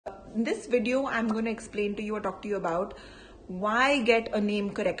in this video, I'm going to explain to you or talk to you about why get a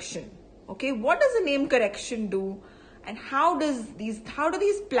name correction. Okay, what does a name correction do, and how do these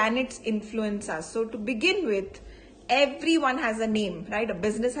planets influence us? So to begin with, everyone has a name, right? A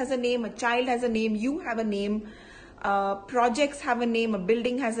business has a name, a child has a name, you have a name, projects have a name, a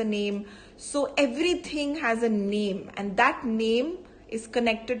building has a name. So everything has a name, and that name is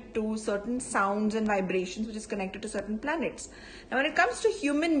connected to certain sounds and vibrations, which is connected to certain planets. Now, when it comes to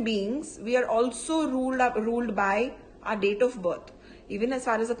human beings, we are also ruled by our date of birth. Even as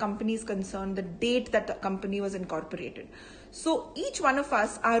far as a company is concerned, the date that the company was incorporated. So each one of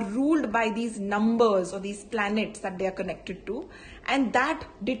us are ruled by these numbers or these planets that they are connected to, and that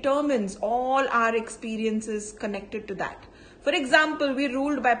determines all our experiences connected to that. For example, we're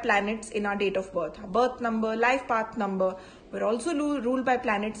ruled by planets in our date of birth, our birth number, life path number. We're also ruled by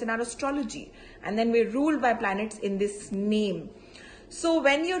planets in our astrology, and then we're ruled by planets in this name. So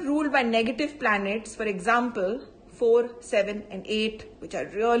when you're ruled by negative planets, for example, 4, 7 and 8, which are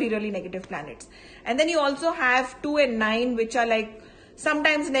really, really negative planets. And then you also have 2 and 9, which are like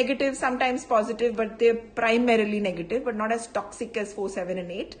sometimes negative, sometimes positive, but they're primarily negative, but not as toxic as 4, 7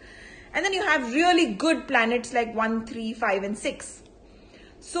 and 8. And then you have really good planets like 1, 3, 5 and 6.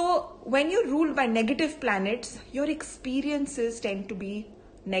 So when you're ruled by negative planets, your experiences tend to be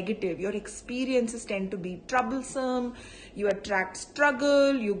negative. Your experiences tend to be troublesome. You attract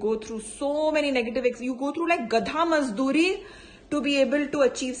struggle. You go through so many negative you go through like gadha mazduri to be able to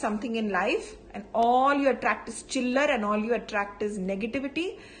achieve something in life, and all you attract is chiller, and all you attract is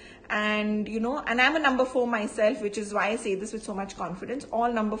negativity. And and I'm a number 4 myself, which is why I say this with so much confidence.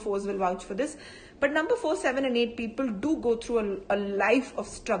 All number 4s will vouch for this. But number 4, 7 and 8 people do go through a life of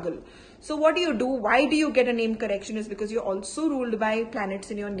struggle. So what do? Why do you get a name correction? Is because you're also ruled by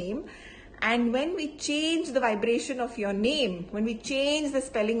planets in your name. And when we change the vibration of your name, when we change the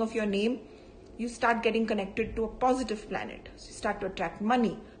spelling of your name, you start getting connected to a positive planet. So you start to attract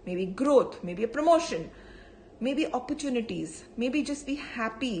money, maybe growth, maybe a promotion, maybe opportunities, maybe just be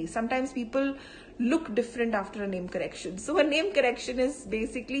happy. Sometimes people look different after a name correction. So a name correction is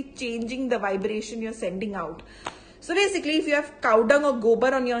basically changing the vibration you're sending out. So basically, if you have cow dung or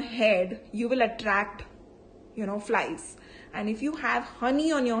gobar on your head, you will attract, flies. And if you have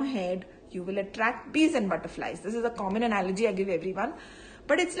honey on your head, you will attract bees and butterflies. This is a common analogy I give everyone.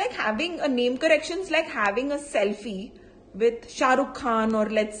 But it's like having a name correction is like having a selfie with Shah Rukh Khan, or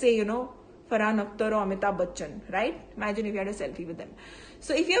let's say, Farhan Akhtar or Amitabh Bachchan, right? Imagine if you had a selfie with them.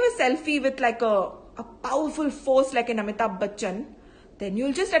 So if you have a selfie with like a powerful force like an Amitabh Bachchan, then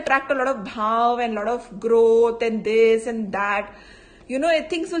you'll just attract a lot of bhav and a lot of growth and this and that.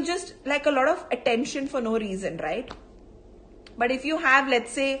 Things will just like a lot of attention for no reason, right? But if you have,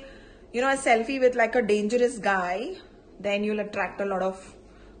 let's say, a selfie with like a dangerous guy, then you'll attract a lot of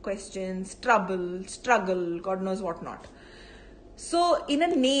questions, trouble, struggle, God knows what not. So in a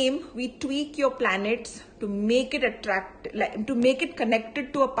name, we tweak your planets to make it to make it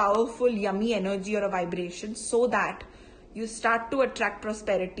connected to a powerful, yummy energy or a vibration, so that you start to attract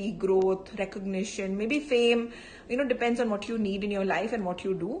prosperity, growth, recognition, maybe fame, depends on what you need in your life and what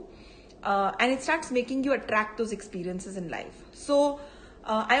you do. And it starts making you attract those experiences in life. So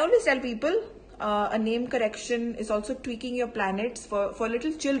I always tell people, a name correction is also tweaking your planets for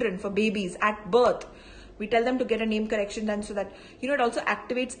little children, for babies at birth. We tell them to get a name correction done so that, it also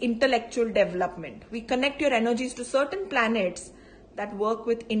activates intellectual development. We connect your energies to certain planets that work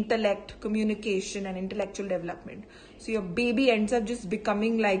with intellect, communication, and intellectual development. So your baby ends up just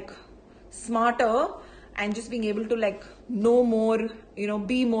becoming like smarter and just being able to like know more,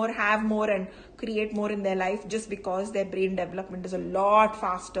 be more, have more, and create more in their life, just because their brain development is a lot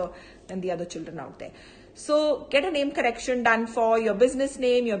faster than the other children out there. So get a name correction done for your business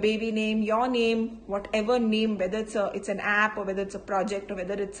name, your baby name, your name, whatever name, whether it's an app, or whether it's a project, or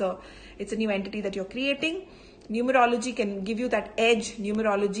whether it's a new entity that you're creating. Numerology can give you that edge.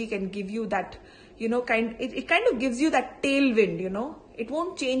 Numerology can give you that, it kind of gives you that tailwind, It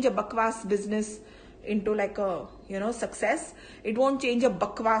won't change a bakwas business into like a, success. It won't change a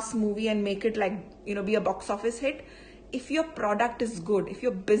bakwas movie and make it like, be a box office hit. If your product is good, if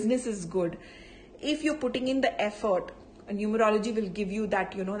your business is good, if you're putting in the effort, numerology will give you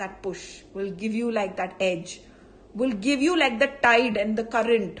that, that push, will give you like that edge, will give you like the tide and the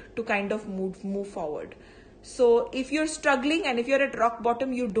current to kind of move forward. So if you're struggling and if you're at rock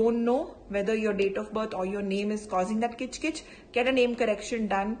bottom, you don't know whether your date of birth or your name is causing that kitch, get a name correction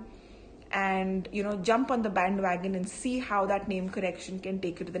done, and jump on the bandwagon and see how that name correction can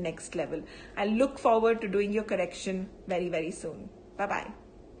take you to the next level. I look forward to doing your correction very, very soon. Bye-bye.